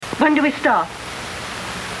When do we start?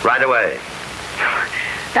 Right away.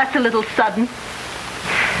 That's a little sudden.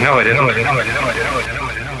 No, it isn't.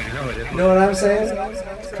 You know what I'm saying?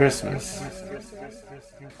 It's Christmas.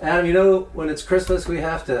 Adam, you know when it's Christmas we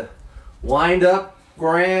have to wind up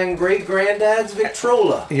great-granddad's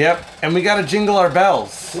Victrola. Yep, and we gotta jingle our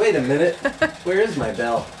bells. Wait a minute. Where is my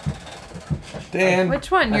bell? Dan.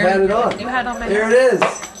 Which one? I had it on. You had on my There it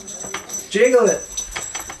is. Jingle it.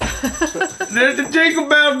 There's the jingle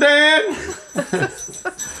bell, Dan!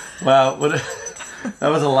 Wow, that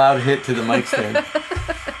was a loud hit to the mic stand.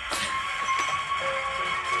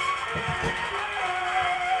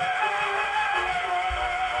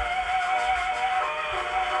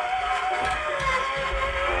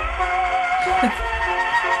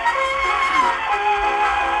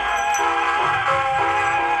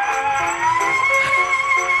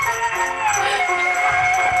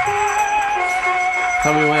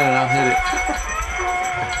 Tell me when and I'll hit it.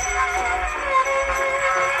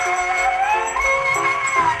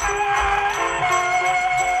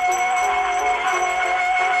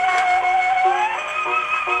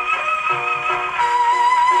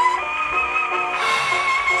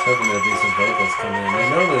 Hoping there'll be some vocals coming in. They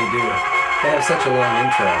normally do. They have such a long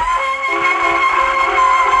intro.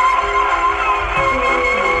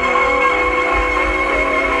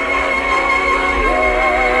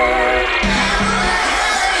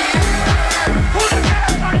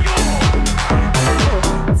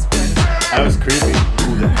 That was creepy.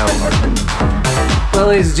 Who the hell are you? Well,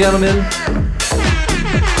 ladies and gentlemen,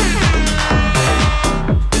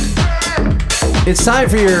 it's time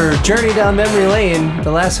for your journey down memory lane,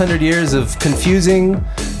 the last 100 years of confusing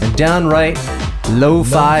and downright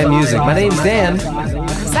lo-fi music. My name's Dan. I'm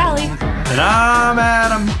Sally. And I'm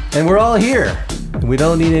Adam. And we're all here. And we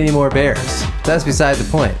don't need any more bears. That's beside the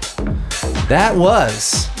point. That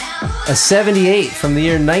was a 78 from the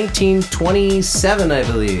year 1927, I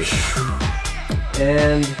believe.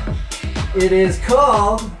 And it is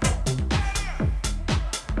called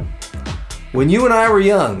When You and I Were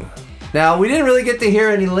Young. Now, we didn't really get to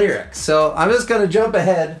hear any lyrics, so I'm just going to jump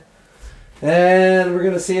ahead and we're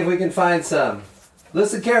going to see if we can find some.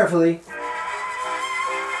 Listen carefully.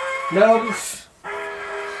 Nope.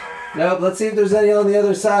 Let's see if there's any on the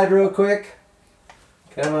other side real quick.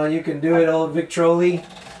 Come on, you can do it, old Victrola.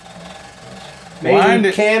 Made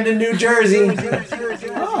in Camden, New Jersey.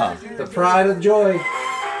 The pride of joy.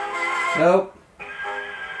 Nope.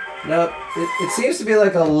 It seems to be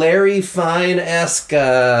like a Larry Fine-esque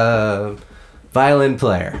violin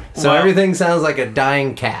player. So Wow. everything sounds like a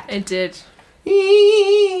dying cat. It did.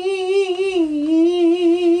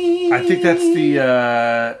 I think that's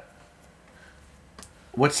the,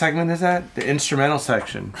 what segment is that? The instrumental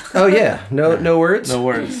section. Oh yeah, no words? No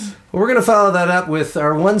words. Well, we're going to follow that up with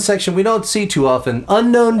our one section we don't see too often,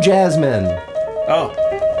 Unknown Jazzmen. Oh.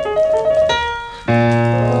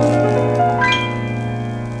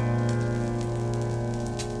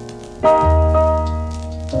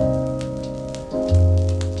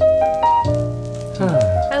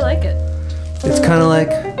 I like it. It's kind of like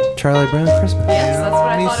Charlie Brown Christmas. Yes, that's what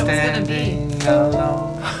I thought it was going to be.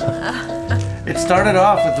 Alone. It started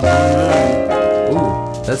off with the Blue Moon.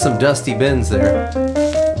 Ooh, that's some Dusty Bins there.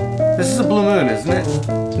 This is a Blue Moon, isn't it?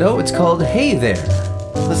 No, it's called Hey There.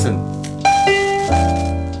 Listen.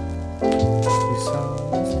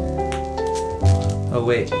 Oh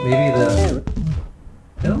wait, maybe the...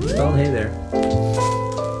 No, it's called Hey There.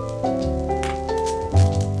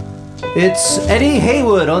 It's Eddie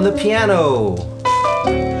Haywood on the piano.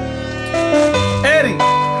 Eddie!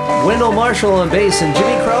 Wendell Marshall on bass and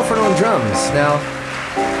Jimmy Crawford on drums. Now,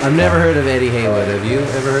 I've never heard of Eddie Haywood. Have you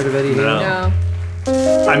ever heard of Eddie Haywood? No.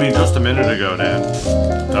 I mean, just a minute ago, Dan.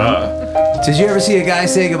 Duh. Did you ever see a guy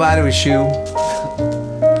say goodbye to his shoe?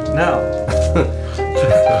 No.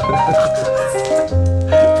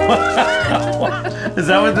 Is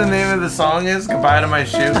that what the name of the song is? Goodbye to my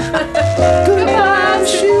shoe? Goodbye,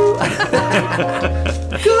 shoe.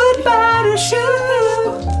 Goodbye to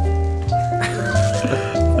shoe.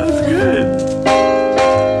 That's good.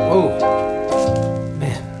 Oh,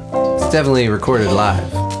 man. It's definitely recorded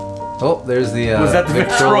live. Oh, there's the Was that the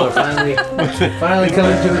Victrola Victrola? finally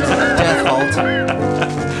coming to its death halt.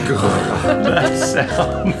 That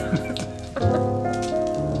sound.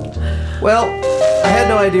 Well, I had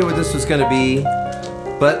no idea what this was going to be,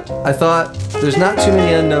 but I thought there's not too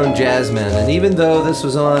many unknown jazzmen, and even though this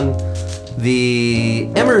was on the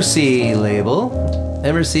Emercy label,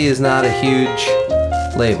 Emercy is not a huge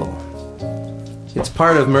label. It's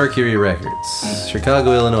part of Mercury Records,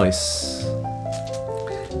 Chicago, Illinois.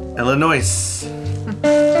 Illinois.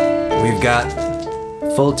 We've got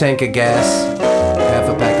full tank of gas, half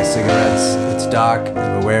a pack of cigarettes. It's dark and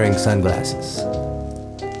we're wearing sunglasses.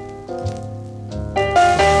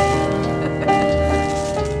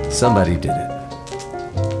 Somebody did it.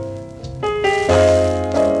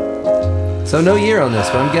 So no year on this,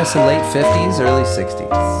 but I'm guessing late 50s, early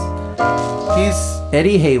 60s. He's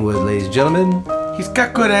Eddie Haywood, ladies and gentlemen. he's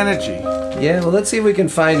got good energy. Yeah, well, let's see if we can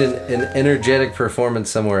find an energetic performance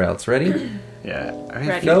somewhere else. Ready? Yeah.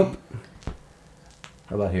 Ready. Nope.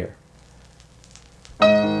 How about here?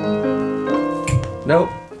 Nope.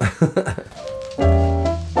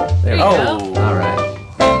 There we go. go. All right.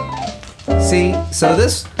 See, so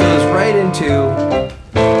this goes right into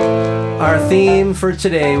our theme for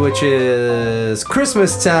today, which is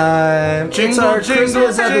Christmas time. It's Jingle, our jingle,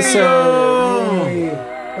 Christmas jingle. episode. Yay.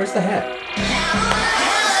 Where's the hat?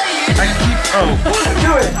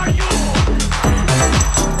 Do it.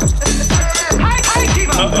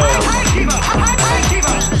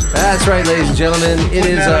 That's right, ladies and gentlemen. It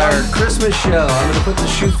is that our on. Christmas show. I'm going to put the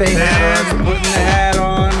Chouffay hat And on. putting the hat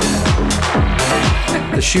on.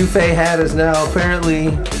 The Chouffay hat is now apparently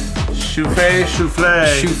Chouffay, souffle.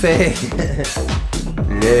 Chouffay.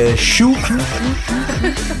 Le chou.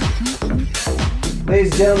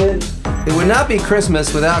 Ladies and gentlemen, it would not be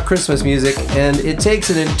Christmas without Christmas music, and it takes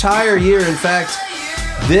an entire year. In fact,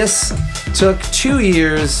 this took 2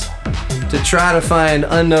 years to try to find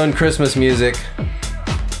unknown Christmas music.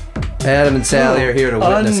 Adam and Sally are here to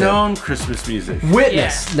witness Unknown Christmas music. it.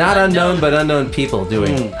 Witness, Yeah, not unknown, unknown. but unknown people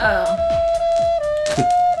doing. Oh.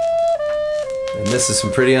 And this is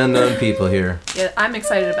some pretty unknown people here. Yeah, I'm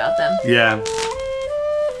excited about them. Yeah.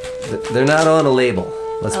 They're not on a label.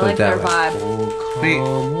 Let's I put like it that their way. vibe. Wait.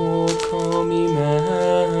 Come,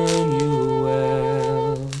 Emmanuel,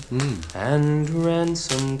 and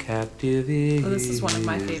ransom captivity. Oh, this is one of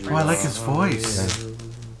my favorites. Oh, I like his voice.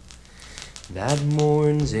 That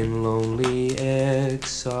mourns in lonely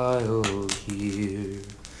exile here,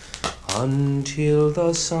 until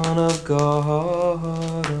the Son of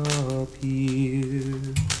God appear.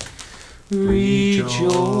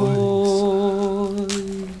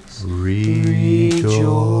 Rejoice,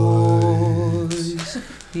 rejoice,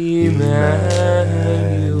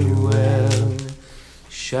 Emmanuel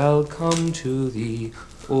shall come to thee,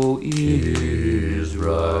 O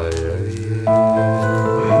Israel.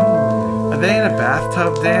 Are they in a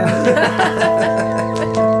bathtub, Dan?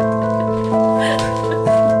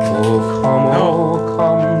 Oh,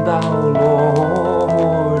 come thou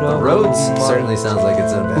Lord. Rhodes certainly sounds like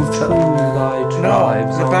it's in a bathtub. No,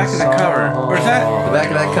 the back of the cover. Or is that? The back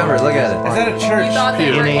of that cover, look at it. Is that a church You thought they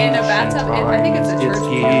pew? were in a bathtub? I think it's a church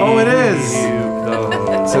pew. Oh, it is.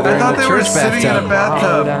 So I they're thought in they a were church sitting in a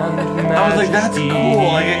bathtub. bathtub. I was like, that's cool.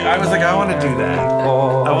 Like, I was like, I want to do that.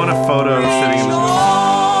 I want a photo sitting in the.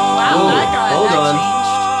 Wow, that got hold that on.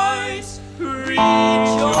 changed.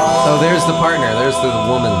 Oh, there's the partner. There's the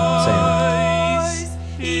woman saying it.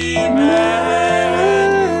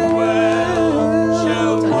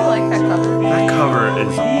 Don't you like that cover? That cover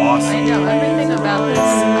is I awesome. know everything about this.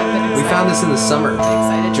 I've been We found this in the summer.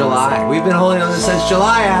 excited. July. We've been holding on this since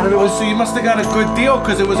July, Adam. It Oh, was so you must have got a good deal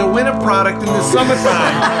because it was a winter product in the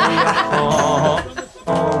summertime.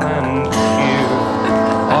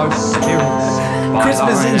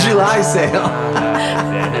 Christmas in July sale.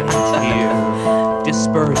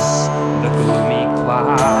 Disperse the gloomy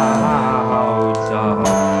clouds of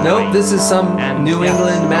Nope, this is some New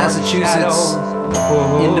England, Massachusetts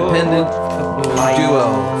independent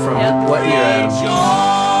duo from Yep. what year, Adam?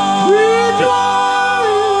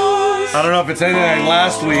 I don't know if it's anything like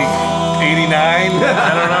last week. 89?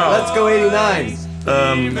 I don't know. Let's go 89.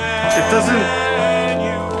 It doesn't.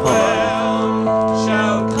 Hold on.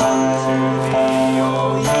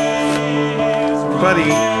 Buddy,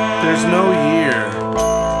 there's no year.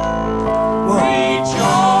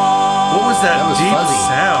 What was that, That was deep fuzzy.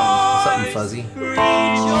 sound? Something fuzzy.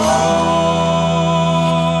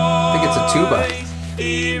 I think it's a tuba.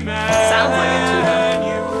 Sounds like a tuba.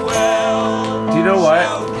 Do you know what?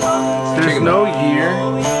 There's Chicken no year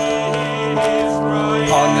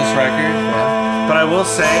on this record, but I will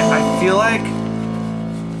say, I feel like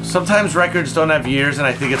sometimes records don't have years, and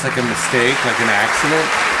I think it's like a mistake, like an accident.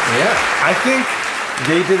 Yeah. I think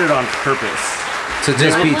they did it on purpose. To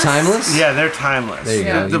just be Timeless? timeless? Yeah, they're timeless. There you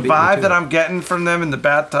go. The You beat me vibe to that it. I'm getting from them in the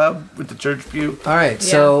bathtub with the church pew. All right,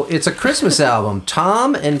 so it's a Christmas album.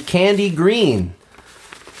 Tom and Candy Green.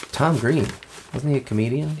 Tom Green. Wasn't he a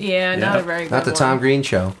comedian? Yeah, not a very good Not the one. Tom Green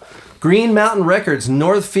Show. Green Mountain Records,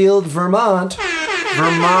 Northfield, Vermont.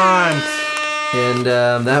 Vermont. And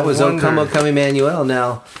that was O wonder. Come, O Come, Emmanuel.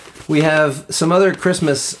 Now, we have some other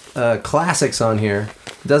Christmas classics on here.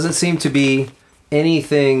 Doesn't seem to be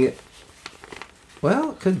anything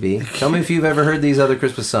Well, it could be. Tell me if you've ever heard these other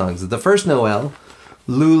Christmas songs. The first Noel,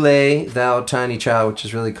 Lule, Thou Tiny Child, which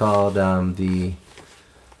is really called the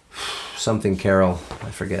something carol.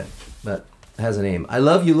 I forget, but it has a name. I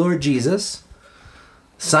Love You, Lord Jesus.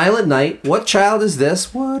 Silent Night. What child is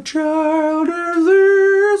this? What child is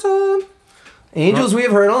this? Angels We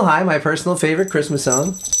Have Heard on High, my personal favorite Christmas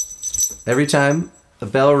song. Every time a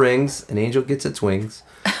bell rings, an angel gets its wings.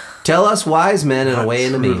 Tell Us Wise Men and Away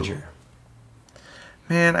in the Manger.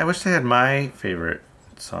 Man, I wish they had my favorite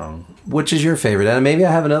song. Which is your favorite? And maybe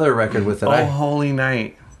I have another record with it. Oh, Holy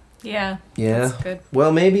Night. Yeah. Yeah. That's good.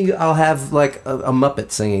 Well, maybe I'll have like a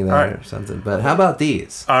Muppet singing that Right. or something. But how about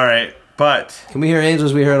these? All right, but... Can we hear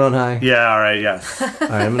Angels We Heard on High? Yeah, all right, yes. All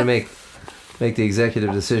right, I'm going to make the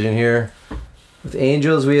executive decision here. With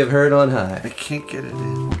Angels We Have Heard on High. I can't get it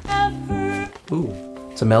in. Ooh,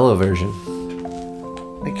 it's a mellow version.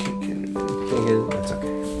 I can't get it in. Can't get it? That's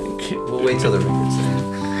okay. We'll wait till the record's there.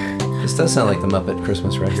 This does sound like the Muppet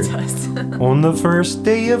Christmas record. On the first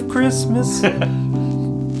day of Christmas.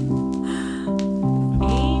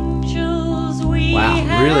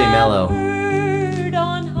 Wow, really mellow.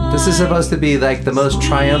 This is supposed to be like the most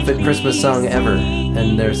triumphant Christmas song ever,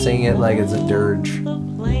 and they're singing it like it's a dirge.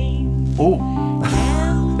 Oh.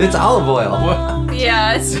 It's olive oil. What?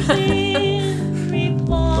 Yeah, it's The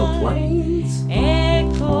planes.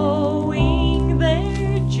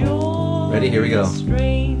 Ready? Here we go.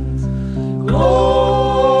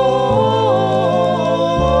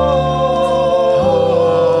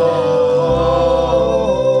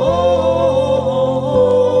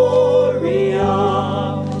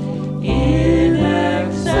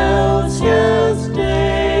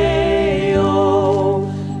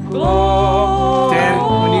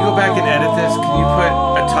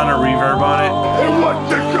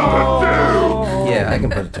 I can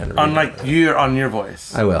put a tenor. On your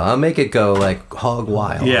voice. I will. I'll make it go like hog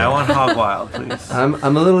wild. Yeah, I want hog wild, please. I'm a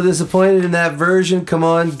little disappointed in that version. Come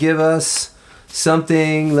on, give us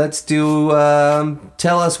something. Let's do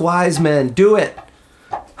Tell Us Wise Men. Do it.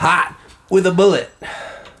 Hot with a bullet.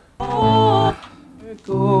 Go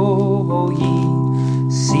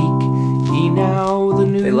ye, seek ye now the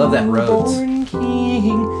new They love that Rhodes.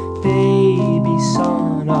 King, baby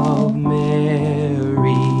son of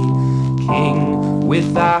Mary, King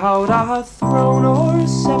without a throne or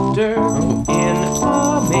scepter, in a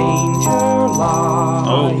manger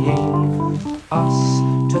lying. Us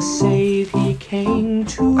to save he came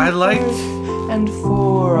to I liked earth, and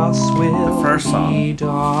for us will the first song. be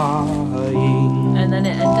dying. And then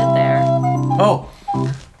it ended there. Oh,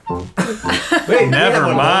 Wait,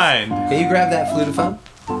 never mind. Can you grab that flutophone?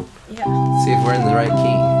 Yeah. See if we're in the right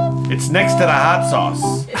key. It's next to the hot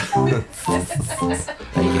sauce. The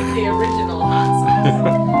original hot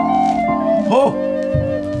sauce. Oh,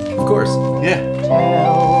 Of course. yeah.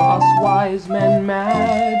 Tell us wise men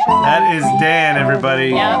magi. That is Dan, everybody.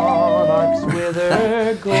 Yeah. Monarchs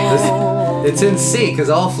whither go. It's in C because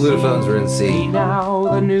all flutophones were in C. Now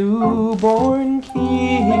the newborn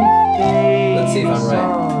King. Let's see if I'm right.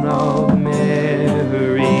 Son of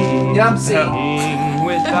Mary. Yeah, I'm C. King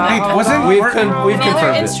without Hey, wasn't We've Any other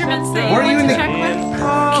confirmed it. instruments that you Weren't want you in to the- check with?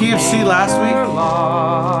 key of C last week?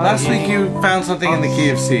 Last week you found something in the key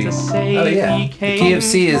of C. Oh yeah. The key of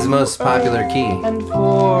C is the most popular key. And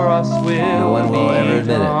for us will No one will ever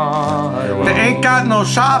admit it. They ain't got no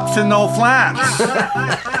shops and no flaps.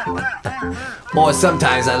 Or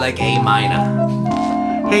sometimes I like A minor.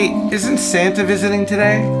 Hey, isn't Santa visiting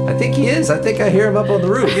today? I think he is. I think I hear him up on the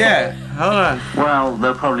roof. Yeah, hold on. Well,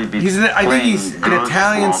 they'll probably be. I think he's playing an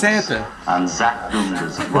Italian Ghost Santa. and Zach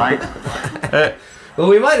Dundas, right? Well,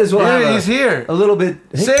 we might as well Yeah, have he's here. a little bit.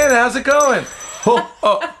 Santa, how's it going? Ho,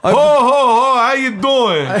 how you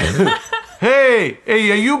doing? hey,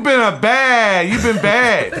 you've been bad.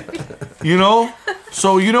 You know?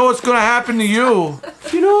 So you know what's gonna happen to you.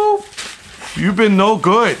 You know? You've been no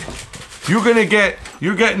good. You're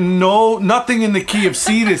getting nothing in the key of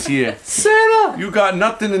C this year. Santa! You got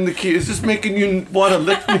nothing in the key. Is this making you want to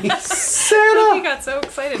lick me? He Santa! got so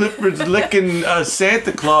excited. Clifford's licking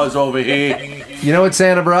Santa Claus over here. You know what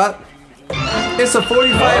Santa brought? It's a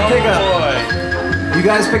 45 pickup. Boy. You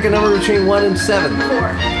guys pick a number between 1 and 7. 4.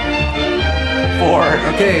 4.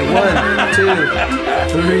 Okay, 1, 2,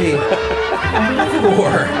 3,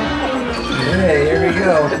 4. Hey, here we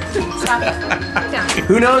go. Stop it. Down.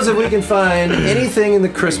 Who knows if we can find anything in the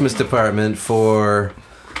Christmas department for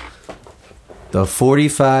the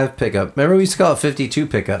 45 pickup. Remember we used to call it 52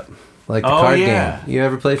 pickup? Like the card yeah. game. You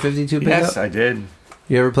ever play 52 pickup? Yes, I did.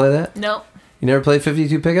 You ever play that? No. You never played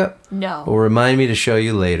 52 pickup? No. Well, remind me to show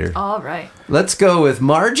you later. All right. Let's go with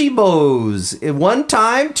Margie Bowes. One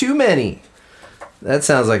time, too many. That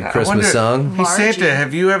sounds like a I Christmas wonder- song. Hey, Santa,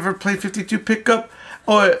 have you ever played 52 pickup?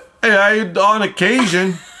 Oh, on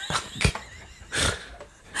occasion.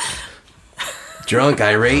 Drunk,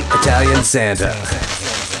 irate Italian Santa.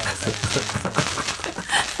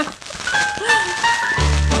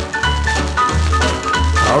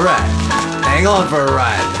 All right. Hang on for a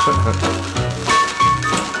ride.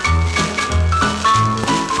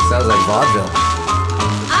 Sounds like vaudeville.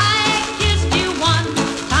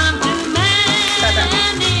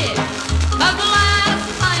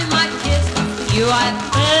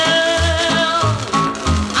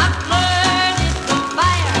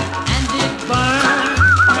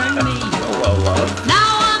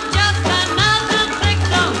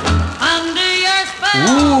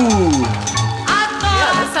 Ooh.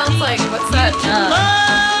 Yeah, this sounds like, what's that?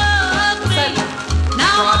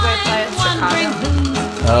 Broadway play in Chicago?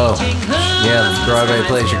 Oh, yeah, the Broadway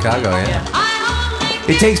play in Chicago, yeah.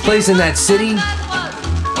 It takes place in that city.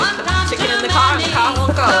 Chicken in the car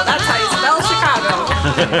won't go. That's how you spell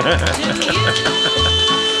Chicago.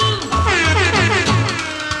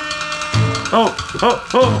 Oh.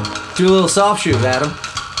 Do a little soft shoe, Adam.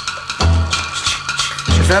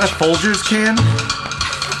 Is that a Folgers can?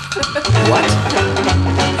 What?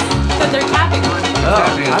 But they're tapping on it. Oh,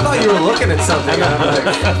 I thought you were looking at something. I'm like,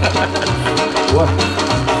 what?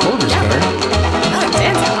 Folgers can? Oh,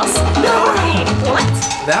 dance house. No. What?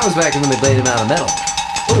 That was back when they played him out of metal.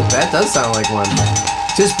 Oh, that does sound like one.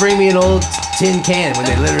 Just bring me an old tin can when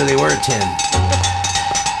they literally were tin.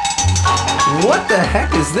 What the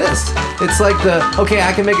heck is this? It's like okay,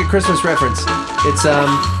 I can make a Christmas reference. It's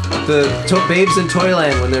the babes in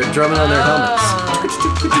Toyland when they're drumming on their helmets.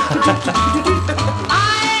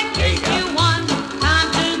 There you go.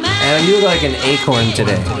 And you look like an acorn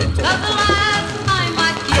today.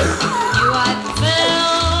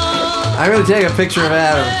 I'm gonna take a picture of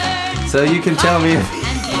Adam so you can tell me if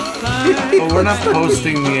Well, we're not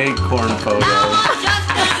posting the acorn photo.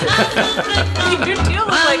 You do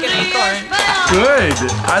look like an acorn. Good.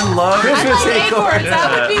 I love Christmas I love acorn. acorns. That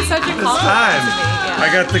would be such a compliment time. to me. Yeah. I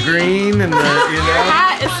got the green and the, Your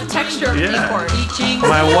hat is the texture of Yeah. acorn.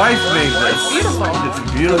 My wife made this. It's beautiful. It's a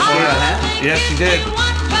beautiful hat. Yes, she did.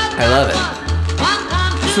 I love it.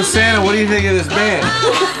 So Santa, what do you think of this band?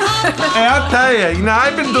 Hey, I'll tell you.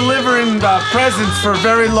 I've been delivering presents for a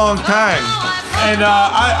very long time, and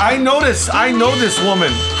I know this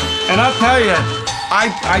woman, and I'll tell you,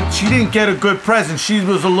 she didn't get a good present. She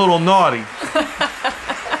was a little naughty.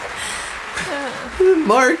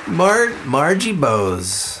 Margie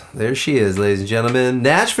Bose. There she is, ladies and gentlemen.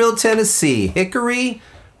 Nashville, Tennessee. Hickory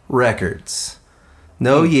Records.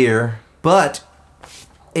 No year, but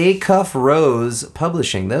Acuff Rose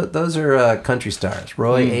Publishing. Those are country stars.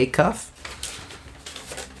 Roy Acuff.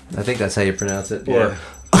 I think that's how you pronounce it. Yeah.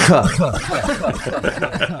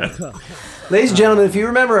 Ladies and gentlemen, if you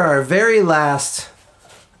remember our very last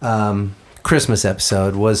Christmas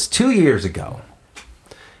episode was 2 years ago.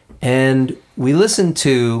 And we listened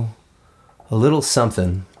to a little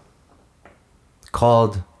something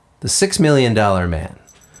called The $6 Million Man.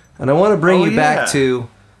 And I want to bring you back to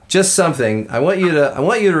just something. I want you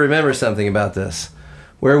to remember something about this,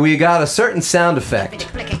 where we got a certain sound effect.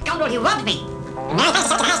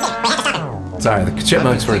 Sorry, the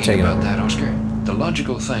chipmunks were taking about it. that, Oscar. The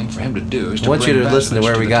logical thing for him to do is I want you to listen to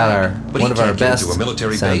where we got our But one he of our can't get best into a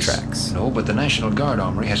military base. soundtracks. No, but the National Guard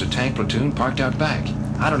Armory has a tank platoon parked out back.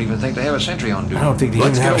 I don't even think they have a sentry on duty. I don't think they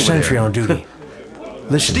Let's even get have a over sentry there. on duty.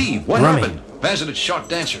 Listen, Steve, what drumming. happened? Basil's shot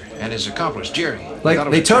dancer and his accomplice Jerry. thought Like it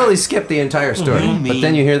was they a totally trap. skipped the entire story, but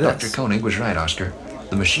then you hear Dr. this. Koenig was right, Oscar.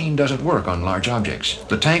 The machine doesn't work on large objects.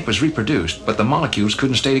 The tank was reproduced, but the molecules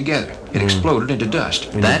couldn't stay together. It exploded into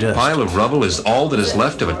dust. That pile of rubble is all that is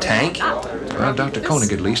left of a tank? Well, Dr.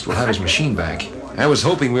 Koenig at least will have his machine back. I was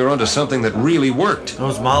hoping we were onto something that really worked.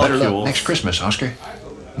 Those Better luck molecules. next Christmas, Oscar.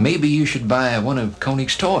 Maybe you should buy one of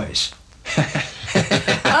Koenig's toys.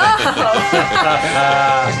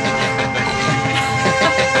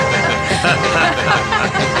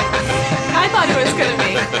 I thought it was going to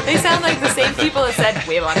be. They sound like the same people that said,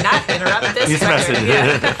 we will not interrupt this This record.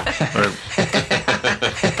 message.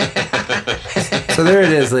 So there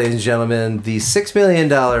it is, ladies and gentlemen. The $6 Million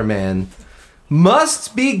Man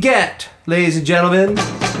must be get, ladies and gentlemen.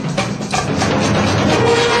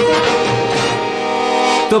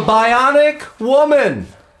 The Bionic Woman.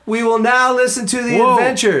 We will now listen to the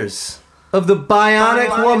adventures of the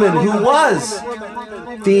Bionic Woman, who was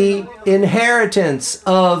the inheritance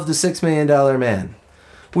of the $6 Million Man.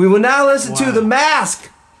 We will now listen to the Mask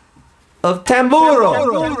of Tamburo.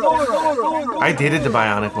 I dated the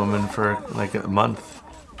Bionic Woman for like a month.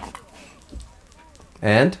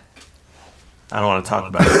 And? I don't want to talk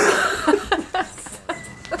about it.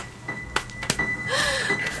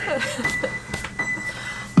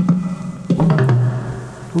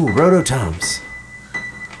 Ooh, Rototoms.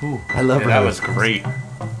 Ooh, I love that Rototoms. was great. They're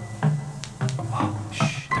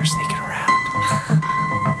sneaking around.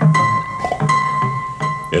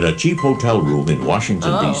 In a cheap hotel room in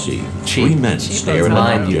Washington, D.C., three men stare at an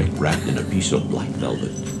object wrapped in a piece of black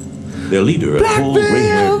velvet. Their leader, a tall,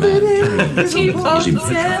 gray-haired man carrying the velvet, is impetuous.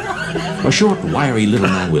 A short, wiry little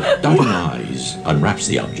man with darting eyes unwraps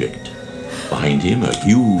the object. Behind him, a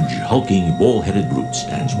huge, hulking, bull-headed brute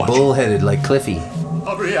stands watching. Bull-headed like Cliffy.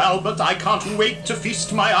 Hurry, Albert, I can't wait to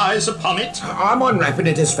feast my eyes upon it. I'm unwrapping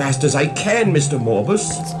it as fast as I can, Mr.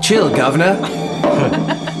 Morbus. Chill, Governor.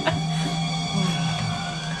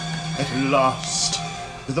 At last,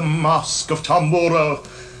 the mask of Tamburo.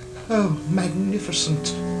 Oh,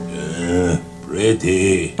 magnificent.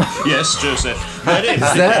 Pretty. Yes, Joseph. Very Is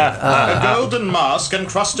pretty. that, A golden mask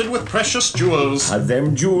encrusted with precious jewels.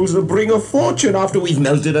 Them jewels will bring a fortune after we've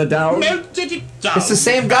melted her down. Melted it down. It's the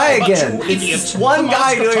same guy But again. you It's idiot. one The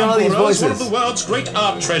guy mask of doing all these Tamburo is one of voices. the world's great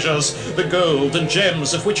art treasures. The gold and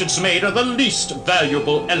gems of which it's made are the least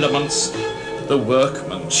valuable elements. The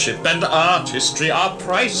workmanship and artistry are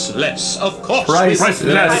priceless, of course. Priceless.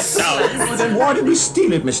 We melted it down. Then why did we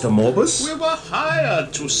steal it, Mr. Morbus? We were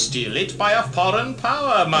hired to steal it by a foreign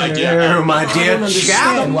power, my dear. Oh, my dear The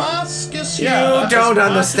chap. mask is You here. don't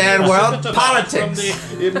understand world From politics.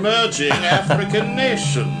 the emerging African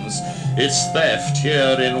nations. Its theft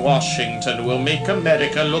here in Washington will make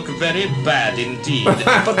America look very bad indeed.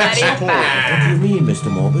 But that's Very important. bad. What do you mean, Mr.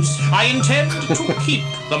 Morbus? I intend to keep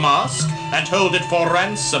the mask and hold it for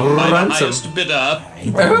ransom by the Ransom? highest bidder.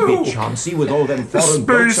 It won't be Chauncey with all them foreign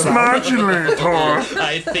blokes Space around. modulator.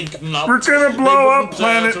 I think not. We're gonna They blow wouldn't up dare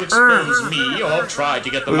planet to expose Earth. me or try to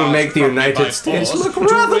get the We will mask make the from me United by States force. look Too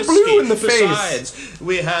rather risky. blue in the face. Besides,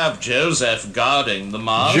 we have Joseph guarding the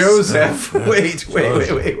mask. Joseph. Wait.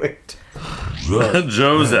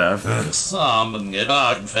 Joseph. Some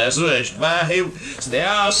fässt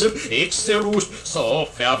there so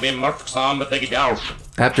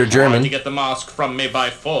After Trying to German. get the mask from me by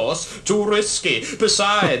force, too risky.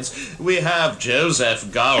 Besides, we have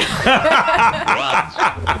Joseph guarding.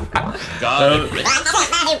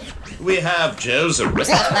 We have Joseph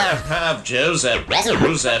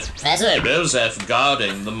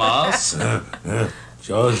guarding the mask.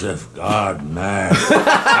 Joseph Gardner.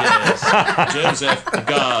 Yes, Joseph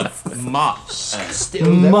guard mask. Musk. Do you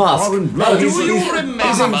remember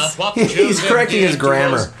what He's Joseph correcting did his to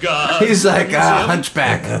grammar. us guards? He's like,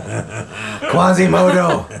 hunchback.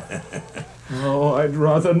 Quasimodo. Oh, I'd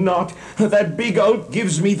rather not. That big oak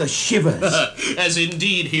gives me the shivers. As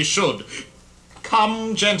indeed he should.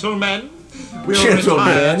 Come, gentlemen. We'll Gentlemen.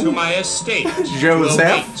 retire to my estate. Joseph. We'll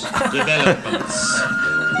wait developments.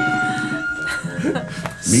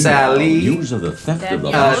 Sally. News of the theft of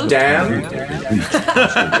the Dan.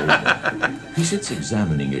 He sits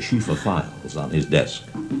examining a sheaf of files on his desk.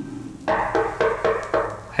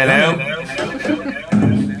 Hello.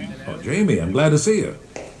 Oh, Jamie, I'm glad to see you.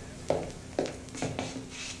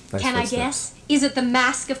 Can I guess? Is it the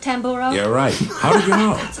Mask of Tamburo? You're right. How did you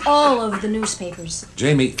know? It's all over the newspapers.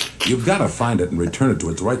 Jamie, you've got to find it and return it to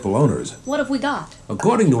its rightful owners. What have we got?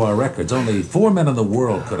 According to our records, only 4 men in the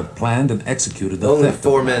world could have planned and executed the Only theft.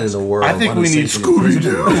 4 men in the world. I think we need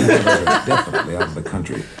Scooby-Doo. They're definitely out of the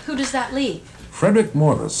country. Who does that leave? Frederick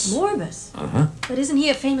Morris. Morbus. Uh-huh. But isn't he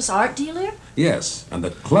a famous art dealer? Yes, and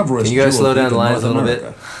the cleverest. Can you guys jewel slow down thief the in lines a North little bit?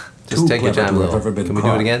 America. Just Too take your clever time a to have little. ever been Can we do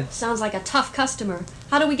caught. it again? Sounds like a tough customer.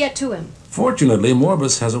 How do we get to him? Fortunately,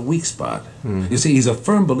 Morbus has a weak spot. You see, he's a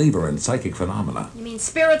firm believer in psychic phenomena. You mean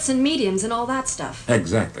spirits and mediums and all that stuff?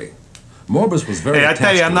 Exactly. Morbus was very Hey, I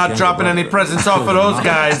tell you, attached I'm to not his dropping younger any brother. presents off of those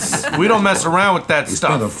guys. We don't mess around with that He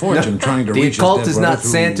spent a stuff. fortune trying to The reach occult his dead is brother not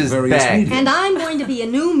through Santa's various bag. mediums. And I'm going to be a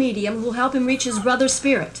new medium who will help him reach his brother's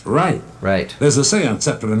spirit. Right. Right. There's a seance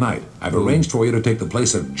set for tonight. I've arranged for you to take the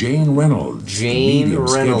place of Jane Reynolds. Jane medium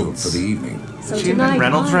scheduled Reynolds. for the evening. So Jane tonight,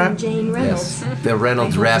 Reynolds I'm rap? Jane Reynolds. Yes. The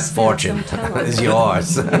Reynolds I hope rap the spirits fortune don't tell us. is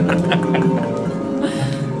yours.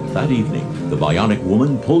 That evening, the bionic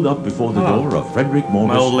woman pulled up before the door of Frederick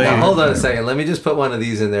My old Morbus. lady. Now, hold on a second. Let me just put one of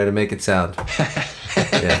these in there to make it sound. Yeah,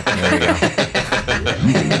 there we go.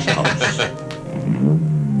 house.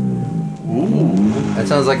 That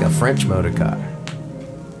sounds like a French motor car.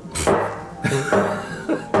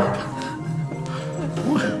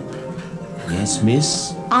 Yes,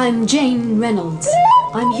 miss? I'm Jane Reynolds.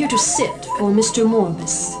 I'm here to sit for Mr.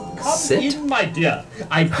 Morbus. Sit? in, my dear.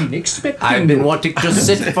 I've been expecting I've been wanting to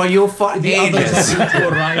sit for you for The others ages. are due to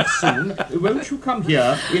arrive soon. Won't you come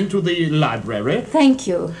here into the library? Thank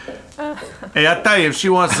you. Hey, I tell you, if she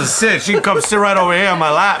wants to sit, she can come sit right over here on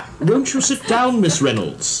my lap. Won't you sit down, Miss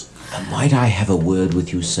Reynolds? Might I have a word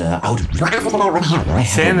with you, sir?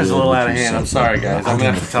 Santa's a little out of hand. I'm sorry, guys. I'm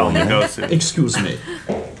gonna have to tell him to go sit. Excuse me.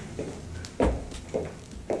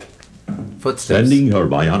 Footsteps. Sending her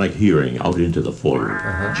bionic hearing out into the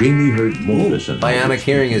foyer, Jamie heard Morbus and Bionic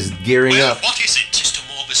hearing is gearing up. What is it, Mr.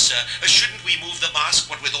 Morbus, sir? Shouldn't we move the mask,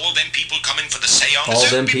 what with all them people coming for the seance? All them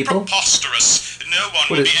Don't be people? preposterous. No one What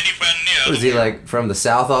will is- be anywhere near What is he like from the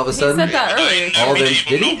south all of a sudden? said that earlier. All them,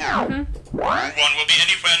 did he? No one will be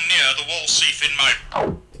anywhere near the wall safe in my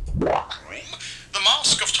room. The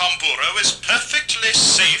mask of Tomburo is perfectly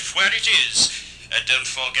safe where it is. Don't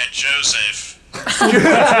forget Joseph.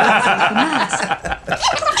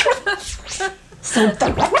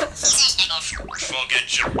 Forget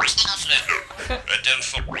Joseph. Don't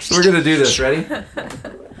forget. So we're gonna do this. Ready?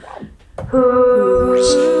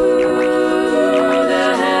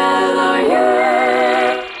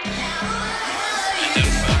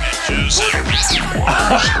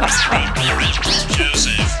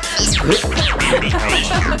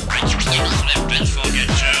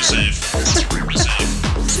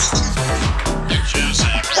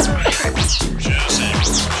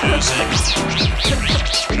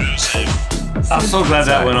 I'm so glad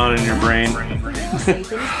that went on in your brain.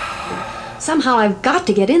 Somehow I've got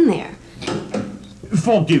to get in there.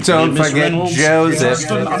 Forgive Don't me, Miss forget Reynolds. Joseph.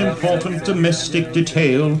 Just an unimportant domestic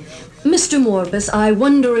detail. Mr. Morbus, I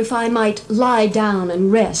wonder if I might lie down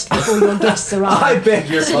and rest before your guests arrive. I beg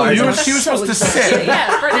your pardon. She was supposed to sit.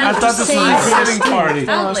 Yeah, for now. I thought this was a sitting party.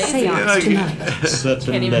 How lazy. Seance tonight.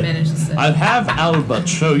 Certainly. Can't even manage to sit. I'll have Albert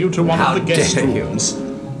show you to one How of the guest dare you. rooms.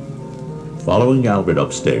 Following Albert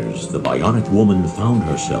upstairs, the bionic woman found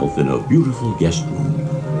herself in a beautiful guest room.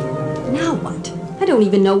 Now what? I don't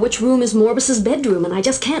even know which room is Morbus's bedroom, and I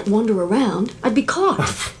just can't wander around. I'd be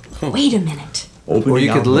caught. Wait a minute. Or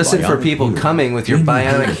you could listen for people hearing, coming with your Jamie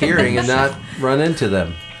bionic heard hearing and not run into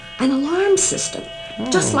them. An alarm system,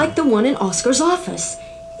 just like the one in Oscar's office.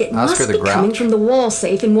 It Oscar must the be coming Grouch? from the wall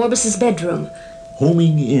safe in Morbus's bedroom.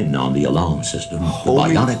 Homing in on the alarm system, the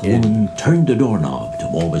Homing bionic in. woman turned the doorknob to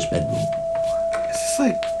Morbus' bedroom. Is this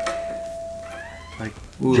like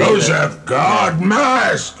Ooh, Joseph, God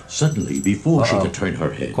mask! Suddenly, before she could turn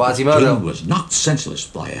her head, Quasimodo. Jane was knocked senseless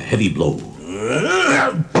by a heavy blow.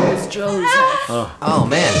 It's Joseph. Oh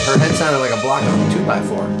man, her head sounded like a block of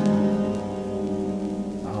 2x4.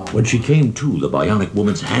 When she came to, the bionic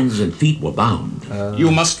woman's hands and feet were bound.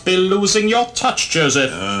 You must be losing your touch,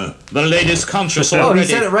 Joseph. The lady's conscious Oh, he already.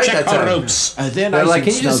 said it right Check that her time. ropes. They're like,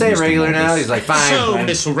 can you just say it regular now? He's like, fine. So, fine.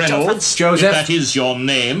 Miss Reynolds, Joseph. if that is your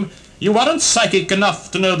name, you weren't psychic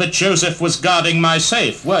enough to know that Joseph was guarding my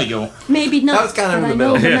safe, were you? Maybe not, That was kind of but in the I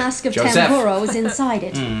know middle. the Yeah. mask of Joseph. Tamburo is inside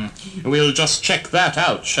it. We'll just check that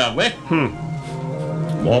out, shall we?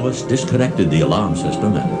 Morbus disconnected the alarm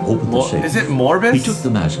system and opened the safe. Is it Morbus? He took the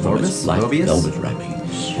mask from Morbus? its black Mobius? velvet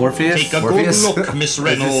wrappings. Morpheus? Take a Morpheus? good look, Miss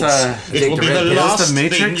Reynolds. this, it will take be the the red pill? last Is this the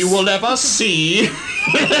thing Matrix? you will ever see.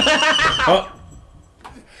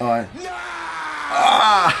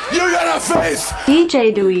 You got a face!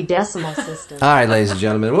 DJ Dewey Decimal System. All right, ladies and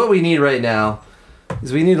gentlemen, what we need right now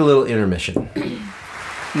is we need a little intermission.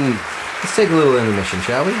 Let's take a little intermission,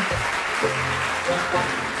 shall we?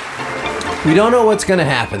 We don't know what's going to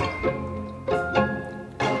happen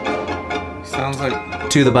Sounds like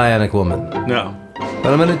to the bionic woman. no. But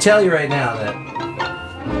I'm going to tell you right now that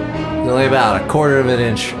there's only about a quarter of an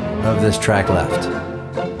inch of this track left.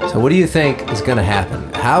 So what do you think is going to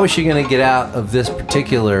happen? How is she going to get out of this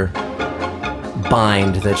particular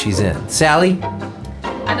bind that she's in? Sally,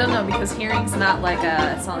 I don't know because hearing's not like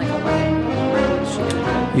a. It's not like a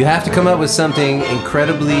weapon. you have to come up with something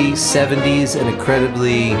incredibly 70s and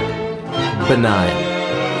incredibly benign.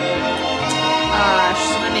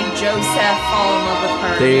 She's gonna make Joseph fall in love with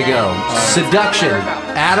her. There you and go. then she's Seduction. gonna let her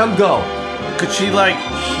go. Adam, go. Could she like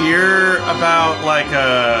hear about like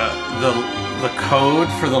the code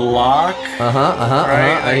for the lock?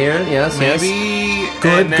 Right? I hear it. Yes, yes. Maybe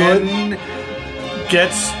Good, and then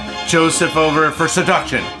gets Joseph over for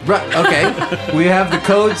seduction. Right, okay. We have the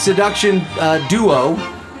code seduction duo.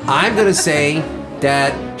 I'm going to say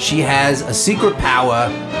that she has a secret power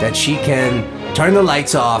that she can turn the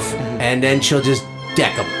lights off and then she'll just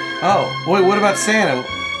deck them. Oh, wait, what about Santa?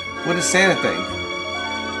 What does Santa think?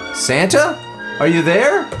 Santa? Are you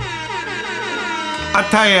there? I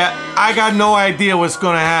tell you, I got no idea what's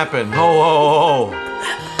gonna happen. Ho, ho, ho, ho.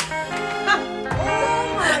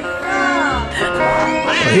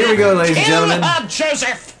 Here we go, ladies and gentlemen.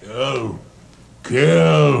 Joseph! Kill.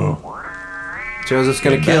 Kill. Joseph's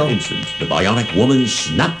gonna In kill. that instant, the bionic woman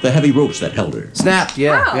snapped the heavy ropes that held her. Snapped,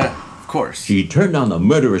 yeah. Wow. Yeah, of course. She turned on the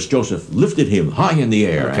murderous Joseph, lifted him high in the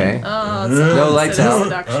air. Okay. Oh, it's No opposite lights of out.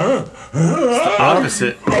 seduction.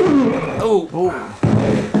 Opposite. Oh.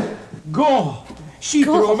 Go! She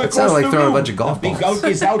threw him It across sounded like the throwing a room. bunch of golf The big balls. goat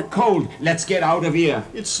is out cold. Let's get out of here.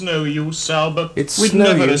 It's no use, Albert. It's We'd no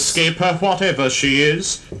never use. escape her, whatever she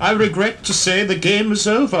is. I regret to say the game is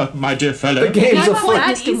over, my dear fellow. The game's That's afoot.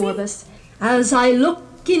 right, Mr. Morbus. As I look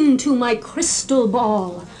into my crystal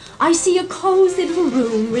ball, I see a cozy little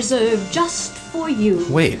room reserved just for you.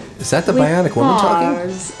 Wait, is that the with bionic woman talking?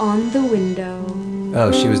 bars on the window.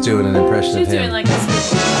 Oh, she was doing an impression She's of him. doing like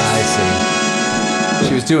this. I see.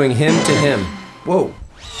 She was doing him to him. Whoa.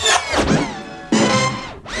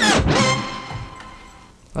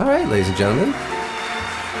 All right, ladies and gentlemen.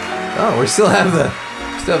 Oh, we still have the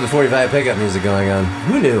 45 pickup music going on.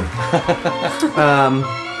 Who knew?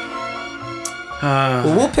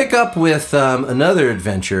 Well, we'll pick up with another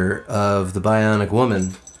adventure of the Bionic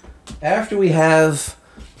Woman after we have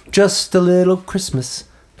Just a Little Christmas,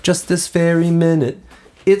 just this very minute.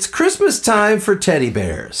 It's Christmas time for teddy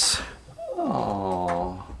bears.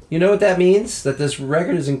 Oh. You know what that means? That this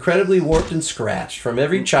record is incredibly warped and scratched from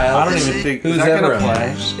every child I don't even think who's is that ever gonna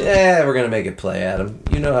owned. play. Yeah, we're gonna make it play, Adam.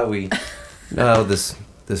 You know how this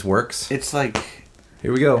works. It's like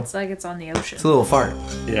Here we go. It's like it's on the ocean. It's a little fart.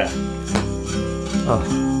 yeah.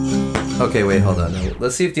 Oh. Okay, wait, hold on. Now,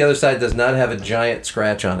 let's see if the other side does not have a giant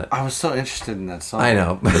scratch on it. I was so interested in that song. I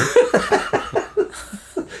know.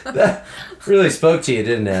 That really spoke to you,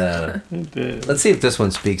 didn't it, Adam? It did. Let's see if this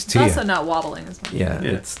one speaks It's to you. also not wobbling as much. Yeah,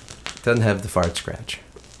 Yeah. it doesn't have the fart scratch.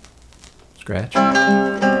 Scratch.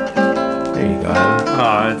 There you go, Adam.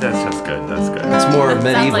 Oh, that's just good. That's good. It's more Sounds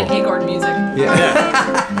medieval. like acorn music.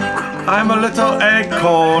 Yeah. I'm a little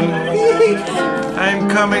acorn. I'm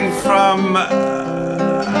coming from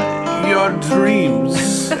your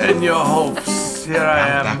dreams and your hopes. Here I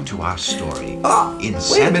am. Back to our story. Oh, In wait a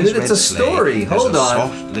Santa's minute, red it's a sleigh, story. there's Hold a on.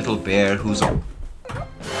 soft little bear who's a...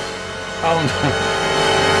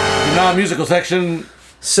 The non-musical section.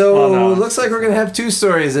 So, Oh, no. looks like we're going to have two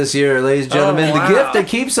stories this year, ladies and gentlemen. Oh, wow. The gift that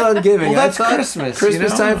keeps on giving. Well, that's I thought Christmas,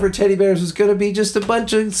 Christmas you know? time for teddy bears was going to be just a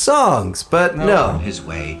bunch of songs, but no. his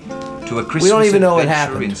way to a Christmas We don't even know what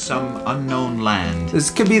adventure happened. in some unknown land.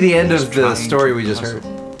 This could be the end He's of the trying story to we just puzzle,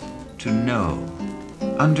 heard. To know,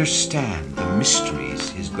 understand the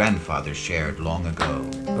mysteries his grandfather shared long ago.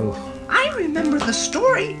 Oh. I remember the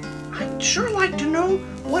story. I'd sure like to know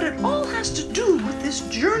what it all has to do with this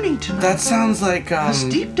journey tonight. That sounds like Because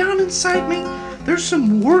deep down inside me, there's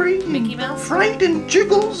some worry, Mickey Mouse? fright, and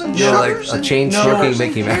jiggles and Yeah, like shudders. a chain-stroking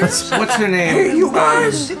Mickey Mouse. What's her name? Hey, you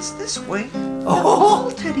guys! It's this way. Oh.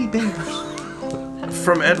 All teddy bears.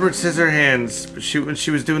 From Edward Scissorhands. When she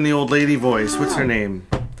was doing the old lady voice. What's her name?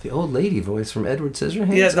 The old lady voice from Edward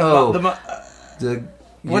Scissorhands? Yeah, the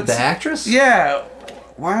what's- actress? Yeah.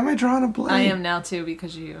 Why am I drawing a blank? I am now too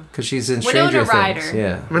because you. Because she's in Winona Stranger Ryder. Things.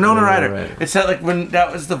 Yeah. Winona Ryder. It's that like when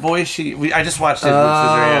that was the voice I just watched Edward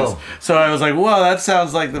Scissorhands, so I was like, whoa, that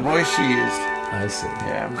sounds like the voice she used. I see.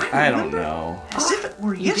 Yeah, I don't know. As if it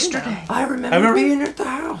were yesterday. I remember being at the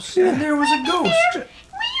house and there was a ghost.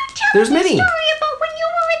 There's Minnie. Story about when you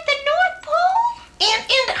were at the North Pole?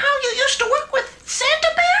 And how you used to work with Santa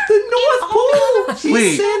Bear? The North Pole! He's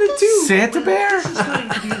Wait, Santa too. Santa Bear? It's going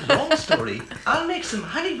to be a long story. I'll make some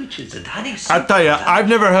honey witches and honey soup. I tell you, I've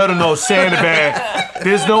never heard of no Santa Bear.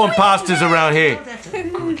 There's no imposters around here.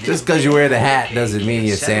 Just because you wear the hat doesn't mean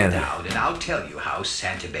you're Settle Santa. down and I'll tell you how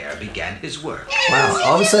Santa Bear began his work. Wow,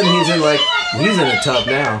 all of a sudden he's in a tub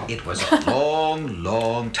now. It was a long,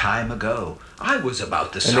 long time ago. I was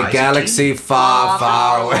about the size In of the galaxy far,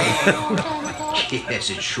 far away. Yes,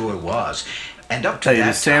 it sure was. And up to Tell you, that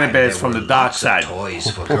the Santa time, Bear's there from were the dark lots of side. toys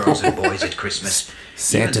for girls and boys at Christmas.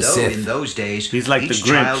 Santa Even though Sith. in those days, He's like each the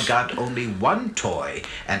Grinch. child got only one toy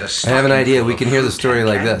and a I have an stocking idea. full We of can hear the fruit story and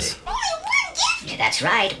like candy. this. That's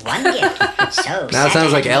right, one gift. So Now it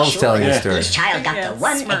sounds like Santa elves made telling sure a story. Each child got Yeah, the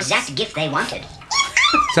one Smurfs. exact gift they wanted.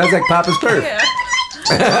 Sounds like Papa's Perf.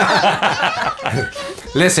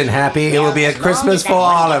 Listen, Happy, it will be a As long Christmas as that for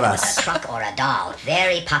one all gift of was us. A truck or a doll,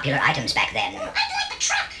 very popular items back then. I'd like a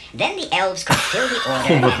truck. Then the elves could fill the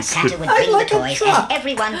order, and Santa would bring the toys, and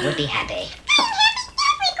everyone would be happy.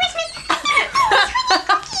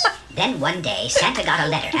 Then one day, Santa got a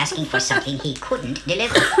letter asking for something he couldn't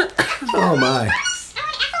deliver. Oh my.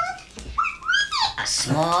 A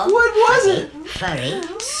small, What was fuzzy, it?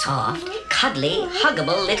 furry, soft, cuddly,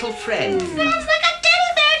 huggable little friend. Sounds like a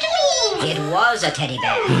teddy bear to me. It was a teddy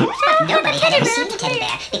bear. But nobody had ever seen a teddy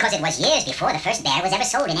bear because it was years before the first bear was ever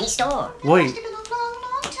sold in any store. Wait.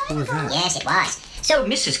 What was that? Yes, it was. So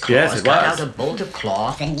Mrs. Claus Yes, it got was. out a bolt of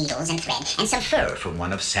cloth and needles and thread and some fur From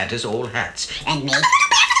one of Santa's old hats. and made...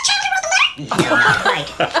 No, not quite.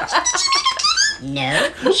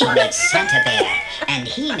 No, she made Santa Bear, and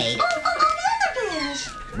he made...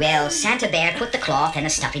 Well, Santa Bear put the cloth and the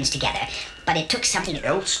stuffings together, but it took something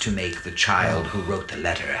else to make the child who wrote the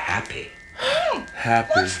letter happy.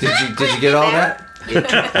 Happy. Did you get all that? It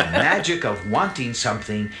took the magic of wanting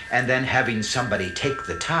something and then having somebody take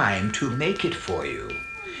the time to make it for you.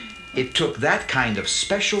 It took that kind of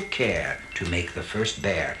special care to make the first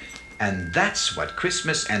bear. And that's what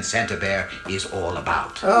Christmas and Santa Bear is all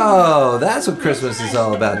about. Oh, that's what Christmas is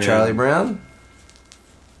all about, Charlie Brown.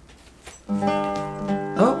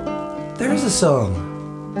 Oh, there's a song.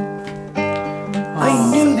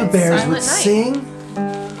 I knew the bears would sing.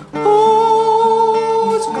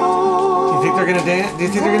 Oh, it's cold. Do you think they're gonna dance? Do you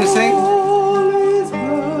think they're gonna sing?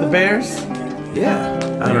 The Bears? Yeah.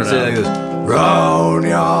 I don't know. Like this. Round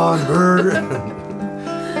yonder.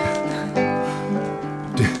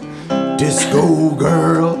 Disco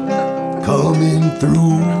girl coming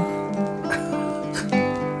through.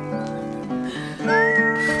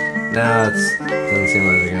 No, it doesn't seem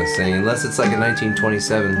like they're gonna sing unless it's like a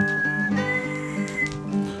 1927.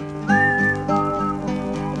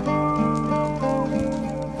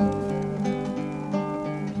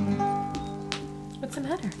 What's the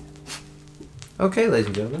matter? Okay, ladies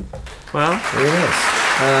and gentlemen. Well, look at this.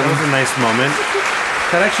 That was a nice moment.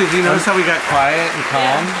 That actually, do you notice how we got quiet and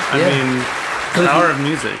calm? I mean, power of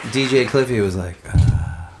music. DJ Cliffy was like,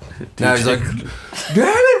 now he's like, damn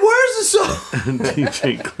it, where's the song?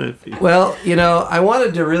 DJ Cliffy. Well, you know, I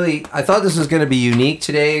wanted to really, I thought this was going to be unique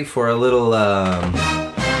today for a little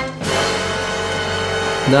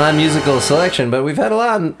non-musical selection, but we've had a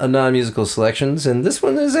lot of non-musical selections, and this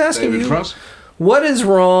one is asking David you, Frost? what is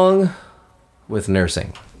wrong with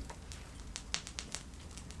nursing?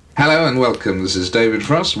 Hello and welcome. This is David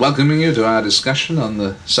Frost, welcoming you to our discussion on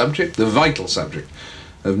the subject, the vital subject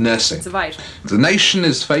of nursing. It's vital. The nation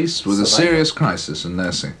is faced with a serious crisis in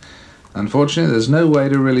nursing. Unfortunately, there's no way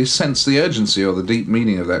to really sense the urgency or the deep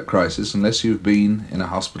meaning of that crisis unless you've been in a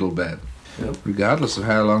hospital bed. Yep. Regardless of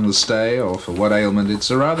how long the stay or for what ailment, it's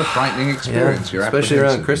a rather frightening experience. You're especially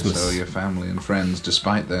around apprehensive, Christmas. So your family and friends,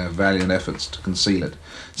 despite their valiant efforts to conceal it.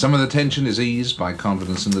 Some of the tension is eased by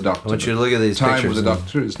confidence in the doctor. I want you to look at these Time pictures with the and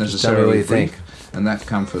doctor is just tell me necessarily what you brief, think. and that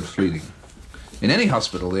comfort fleeting. In any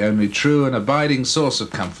hospital, the only true and abiding source of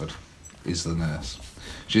comfort is the nurse.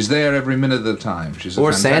 She's there every minute of the time. She's a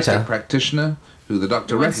Or fantastic Santa. practitioner who the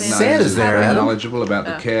doctor Or recognizes Santa's as there, very Adam. knowledgeable about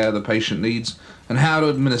the care the patient needs and how to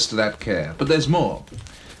administer that care. But there's more.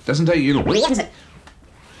 Doesn't take you long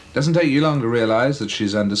to realize that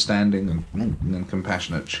she's understanding and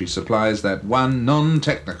compassionate. She supplies that one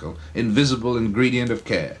non-technical, invisible ingredient of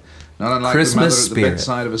care, not unlike Christmas the mother at the spirit.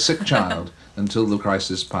 bedside of a sick child until the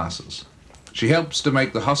crisis passes. She helps to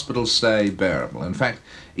make the hospital stay bearable. In fact,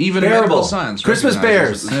 even Bearable. medical science Christmas recognizes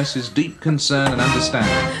bears. that the nurse's deep concern and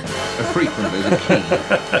understanding are frequently the key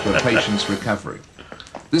to a patient's recovery.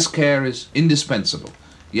 This care is indispensable.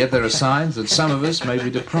 Yet there are signs that some of us may be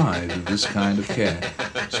deprived of this kind of care.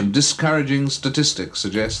 Some discouraging statistics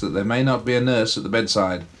suggest that there may not be a nurse at the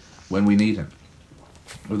bedside when we need him.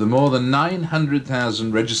 Of the more than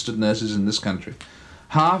 900,000 registered nurses in this country,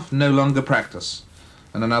 half no longer practice,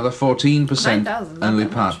 and another 14% 9,000, not only that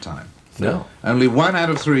much. part-time. No. Only 1 out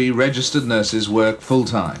of 3 registered nurses work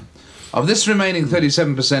full-time. Of this remaining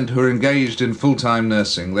 37% who are engaged in full-time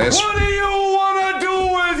nursing, they're... What do you want to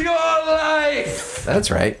do with your life?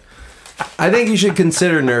 That's right. I think you should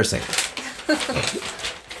consider nursing.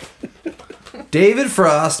 David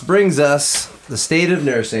Frost brings us the state of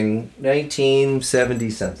nursing,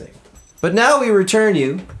 1970-something. But now we return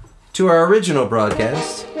you to our original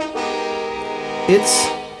broadcast. It's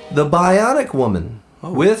The Bionic Woman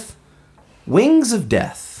with Wings of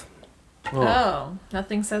Death. Oh,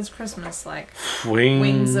 nothing says Christmas like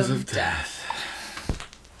Wings of Death.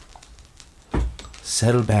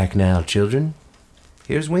 Settle back now, children.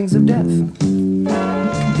 Here's Wings of Death. Ooh.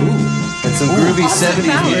 And some groovy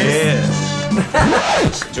 70s music.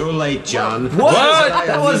 It's too late, John. What?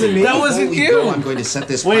 That wasn't me. That wasn't Before we you. go, I'm going to set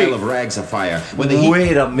this pile of rags afire. When the heat...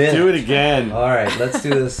 Wait a minute. Do it again. All right, let's do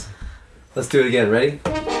this. Let's do it again. Ready?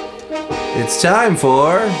 It's time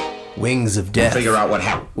for Wings of Death. Figure out what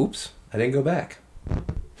happened. Oops, I didn't go back.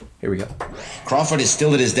 Here we go. Crawford is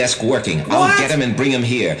still at his desk working. I'll get him and bring him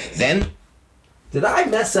here. Then... Did I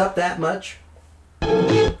mess up that much?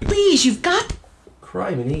 Please, you've got...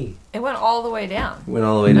 Criminy. It went all the way down. Went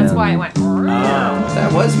all the way That's down. why it went.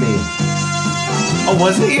 That was me. Oh,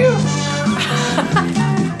 was it you?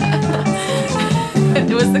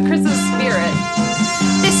 It was the Christmas spirit.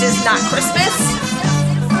 This is not Christmas.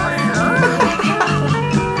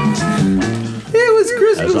 It was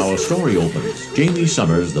Christmas. As our story opens, Jamie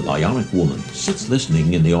Summers, the bionic woman, sits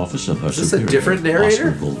listening in the office of her Is this superior, a different narrator?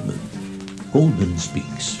 Oscar Goldman. Goldman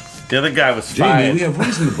speaks. The other guy was Jamie, fired. we have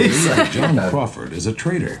reason to believe that John Crawford is a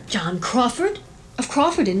traitor. John Crawford? Of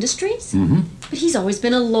Crawford Industries? Mm-hmm. But he's always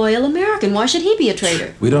been a loyal American. Why should he be a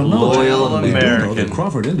traitor? We don't know. Loyal We do know American. that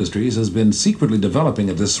Crawford Industries has been secretly developing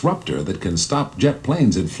a disruptor that can stop jet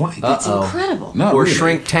planes in flight. That's incredible. Not Or really.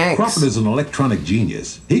 shrink tanks. Crawford is an electronic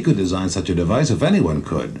genius. He could design such a device if anyone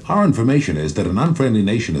could. Our information is that an unfriendly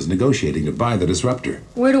nation is negotiating to buy the disruptor.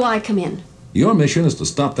 Where do I come in? Your mission is to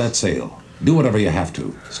stop that sale. Do whatever you have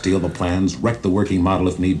to. Steal the plans, wreck the working model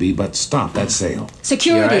if need be, but stop that sale.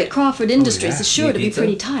 Security right? at Crawford Industries is sure Need to be pizza?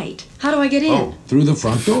 pretty tight. How do I get in? Through the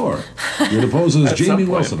front door. You're to pose as At Jamie some point.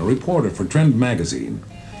 Wilson, a reporter for Trend Magazine.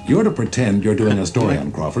 You're to pretend you're doing a story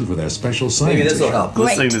on Crawford for their special science Maybe this will issue. help.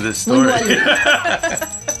 Listening to this When story. do I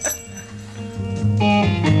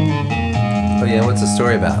Oh yeah, what's the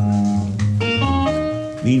story about?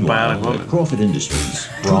 Meanwhile, Bionic woman. at Crawford Industries,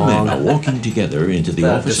 two Wrong. men are walking together into the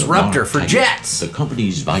The office disruptor of for Mark Taggart, jets. the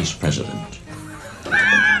company's vice president.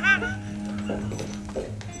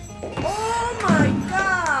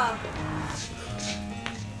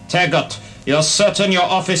 Taggart, you're certain your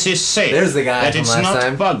office is safe? There's the guy That from it's last not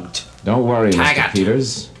time. bugged? Don't worry, Taggart. Mr.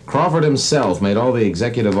 Peters. Crawford himself made all the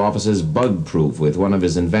executive offices bug-proof with one of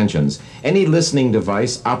his inventions. Any listening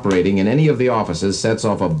device operating in any of the offices sets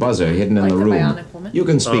off a buzzer hidden in Like the the room. bionic woman? You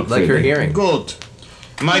can speak Like her freely. hearing. Good.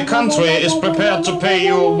 My country is prepared to pay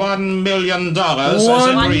you $1 million as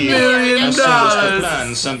 $1 agreed. million. As soon as the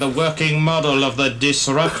plans and the working model of the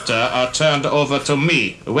disruptor are turned over to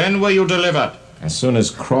me. When will you deliver? As soon as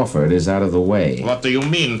Crawford is out of the way. What do you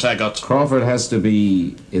mean, Taggart? Crawford has to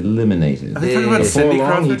be eliminated. Are they talking about Before Cindy long,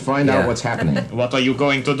 Crawford? he'd find Yeah. out what's happening. What are you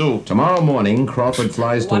going to do? Tomorrow morning, Crawford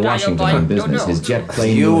flies to What are you Washington going on to business. do? His jet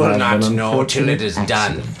plane You will have not an know till it unfortunate is done.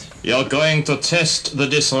 accident. You're going to test the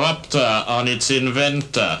disruptor on its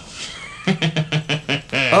inventor. Oh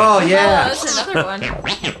Oh, yeah. that's another one.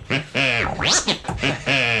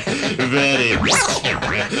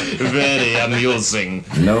 Very amusing.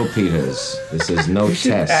 No, Peters. This is no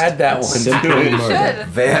test. add that one Simple to it. murder.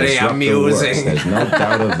 Very Disruptor amusing. works. There's no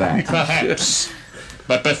doubt of that. Perhaps.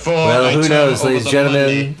 But before Well, I who turn knows, over ladies the and gentlemen,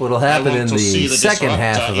 money, what'll I happen want in to see the second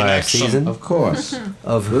half disruptor of in our action. season Of course.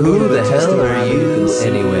 of Who the Hell Are You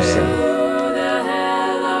Anyway?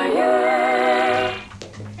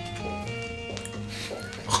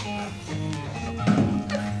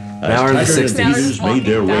 As Now we're in the Taggart and 60s. Peters made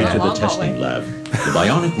their way Down to a the long testing lab, the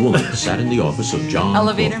bionic woman sat in the office of John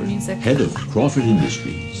Elevator Crawford, music. head of Crawford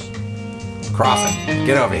Industries. Crawford,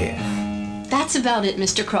 get over here. That's about it,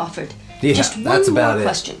 Mr. Crawford. Yeah, Just one that's about more it.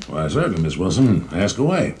 question. Why, certainly, Miss Wilson. Ask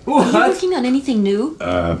away. Are you working on anything new?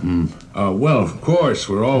 Well, of course,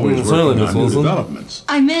 we're always Certainly, working Miss on new Wilson. developments.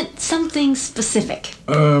 I meant something specific.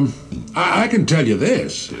 I can tell you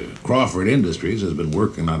this. Crawford Industries has been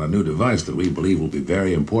working on a new device that we believe will be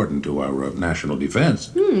very important to our national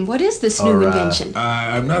defense. What is this new invention?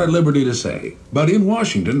 I'm not at liberty to say. But in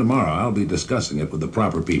Washington tomorrow, I'll be discussing it with the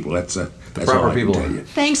proper people. That's all proper I can people. tell you.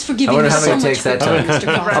 Thanks for I giving wonder me how so many much takes that time, time.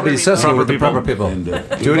 Mr. Crawford. I'll be discussing with the proper people. And, Do it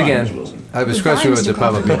goodbye, again. Miss Wilson. I've discussed you with the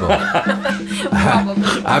proper people.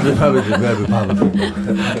 I've been probably the proper people.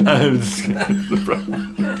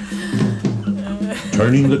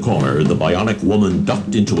 Turning the corner, the bionic woman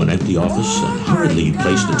ducked into an empty office and hurriedly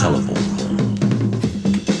placed a telephone.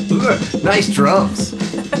 Nice drums.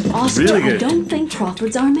 Oscar, Really I good. don't think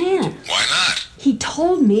Crawford's our man. Why not? He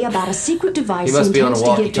told me about a secret device He must be on a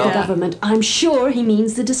intends to give to the walkie-talkie. government. I'm sure he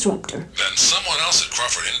means the disruptor. Then someone else at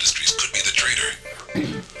Crawford Industries could be the traitor.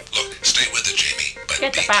 Look, stay with it, Jamie. But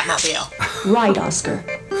Get the Batmobile. Right, Oscar.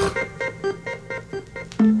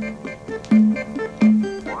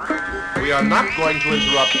 We are not going to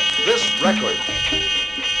interrupt this record.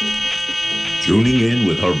 Tuning in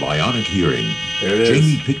with her bionic hearing, There it is.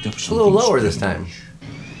 Jamie picked up A something little lower this strange. time.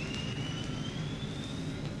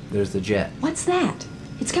 There's the jet. What's that?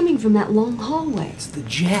 It's coming from that long hallway. It's the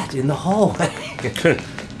jet in the hallway.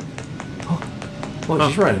 Oh,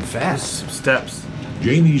 she's running fast. Some steps.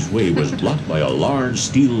 Jamie's way was blocked by a large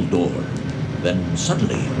steel door. Then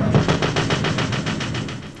suddenly,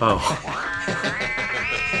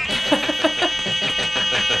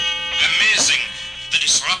 Amazing. The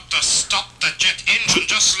disruptor stopped the jet engine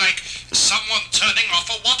just like someone turning off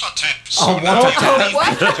a water tap. A water tap?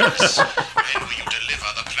 What? When will you deliver?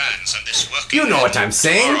 You know what I'm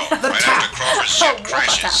saying. The tap. Crawford's ship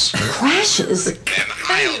crashes. Crashes? Then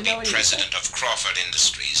I'll be president of Crawford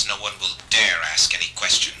Industries. No one will dare ask any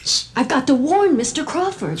questions. I've got to warn Mr.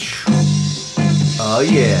 Crawford. Oh,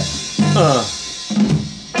 yeah.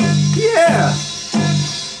 Yeah.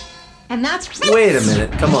 And that's... Wait a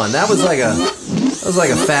minute. Come on. That was like a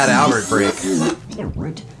Fat Albert break.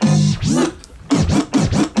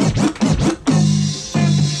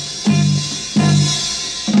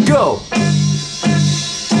 Go.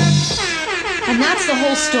 And that's the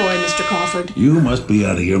whole story, Mr. Crawford. You must be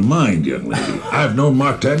out of your mind, young lady. I've known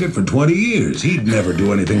Mark Taggart for 20 years. He'd never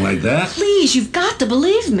do anything like that. Please, you've got to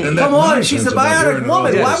believe me. And that Come on, nonsense she's a about bionic hearing it all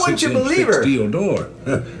woman. had Why a wouldn't you 6-inch believe thick her? Steel door.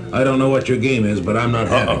 I don't know what your game is, but I'm not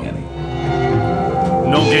having any.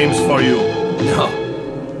 No games for you.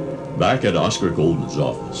 No. Back at Oscar Golden's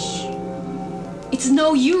office. It's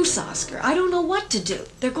no use, Oscar. I don't know what to do.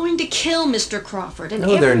 They're going to kill Mr. Crawford and No,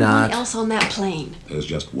 they're everyone not. else on that plane. There's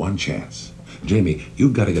just one chance. Jamie,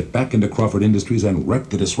 you've got to get back into Crawford Industries and wreck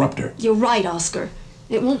the disruptor. You're right, Oscar.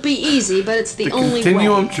 It won't be easy, but it's the only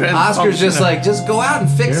Continuum way. Oscar's just like, just go out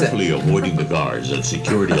and fix Carefully it. avoiding the guards and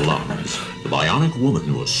security alarms, the bionic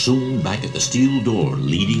woman was soon back at the steel door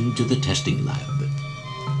leading to the testing lab.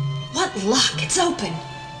 What luck! It's open.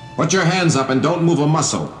 Put your hands up and don't move a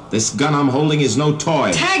muscle. This gun I'm holding is no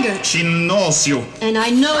toy. Taggart! She knows you. And I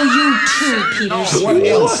know you too, Peters. What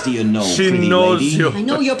else do you know, She pretty knows lady? you. I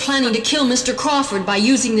know you're planning to kill Mr. Crawford by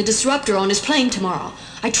using the disruptor on his plane tomorrow.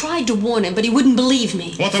 I tried to warn him, but he wouldn't believe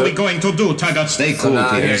me. What are we going to do, Taggart? Stay cool,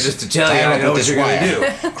 now here Peters. just to tell you Tie I up know with what this you're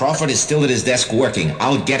gonna wire. Crawford is still at his desk working.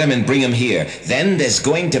 I'll get him and bring him here. Then there's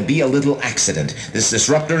going to be a little accident. This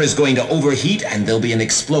disruptor is going to overheat and there'll be an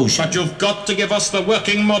explosion. But you've got to give us the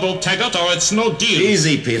working model, Taggart, or it's no deal.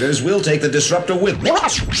 Easy, Peters. We'll take the disruptor with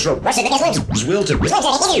us. We'll take...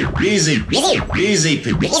 Easy. Easy,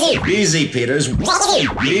 Peters. Easy, Peters.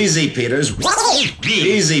 Easy, Peters.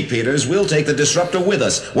 Easy, Peters. We'll take the disruptor with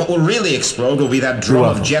us. What will really explode will be that drum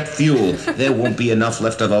of jet fuel. There won't be enough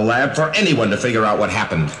left of the lab for anyone to figure out what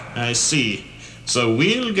happened. I see. So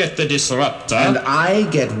we'll get the disruptor. And I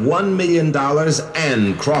get $1 million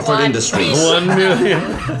and Crawford Industries. 1 million.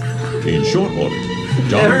 In short order,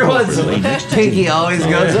 John Everyone's Crawford lay next to pinky Jamie, always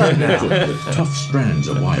goes up now. with tough strands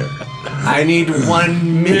of wire. I need $1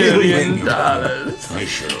 million. I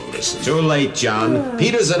should have listened. Too late, John.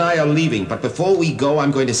 Peters and I are leaving, but before we go, I'm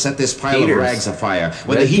going to set this pile Peters? of rags afire.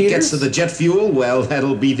 When Red the heat Peters? gets to the jet fuel, well,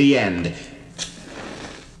 that'll be the end.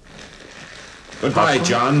 Goodbye,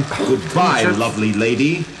 John. Goodbye, lovely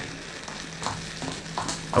lady.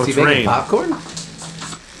 Was he it's making rain. popcorn?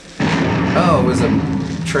 Oh, it was a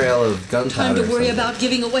trail of gunpowder. Time to or worry something. about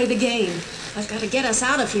giving away the game. I've got to get us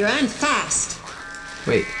out of here and fast.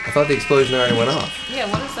 Wait, I thought the explosion already went off. Yeah,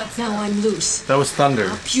 what is that? Now I'm loose. That was thunder.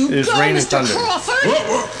 You It was go, rain and Mr. thunder. Crawford!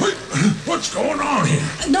 Wait, what's going on here?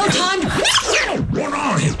 No time to... What's going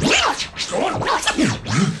on here? What's going on?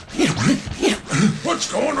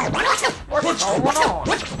 What's going on?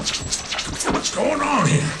 What's going on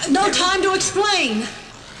here? No time to explain.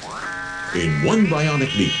 In one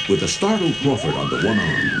bionic leap, with a startled Crawford on the one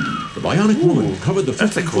arm, the bionic woman covered the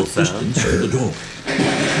 50-foot distance to the door.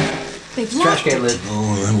 They've Trash locked can it. lid.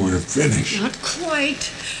 Oh, then we're finished. Not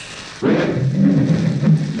quite.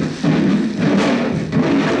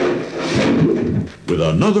 With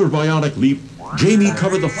another bionic leap, Jamie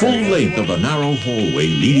covered the full length of the narrow hallway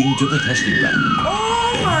leading to the testing lab.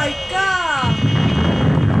 Oh my god!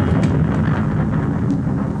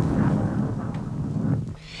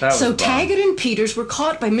 That So was Taggart and Peters were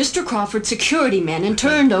caught by Mr. Crawford's security men and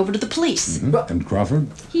turned over to the police. And Crawford?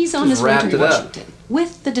 He's on his way wrapped to it up. Washington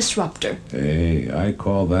with the disruptor. Hey, I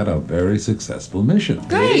call that a very successful mission.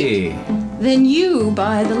 Great. Then you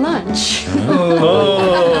buy the lunch.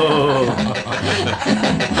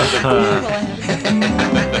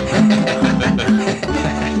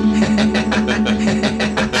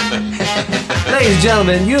 Ladies and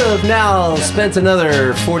gentlemen, you have now spent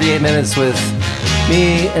another 48 minutes with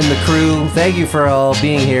me and the crew. Thank you for all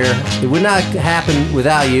being here. It would not happen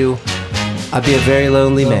without you. I'd be a very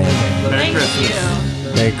lonely man. Merry Thank Christmas.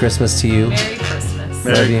 you. Merry Christmas to you. Merry Christmas. Love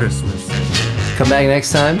Merry you. Christmas. Come back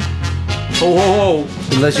next time, Ho, ho, ho.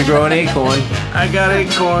 unless you grow an acorn. I got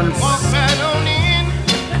acorns.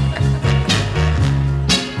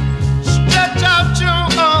 Stretch out your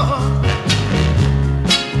arm.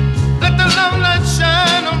 Let the love light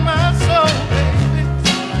shine on my soul, baby.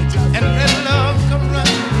 And let love come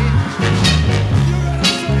running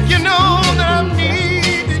in. You know that I've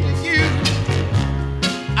needed you.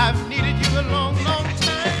 I've needed you a long, long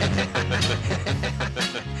time.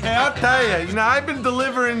 Hey, I'll tell you, I've been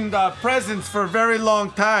delivering presents for a very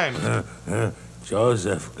long time.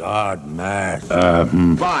 Joseph, God, Matt.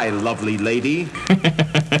 Bye, lovely lady.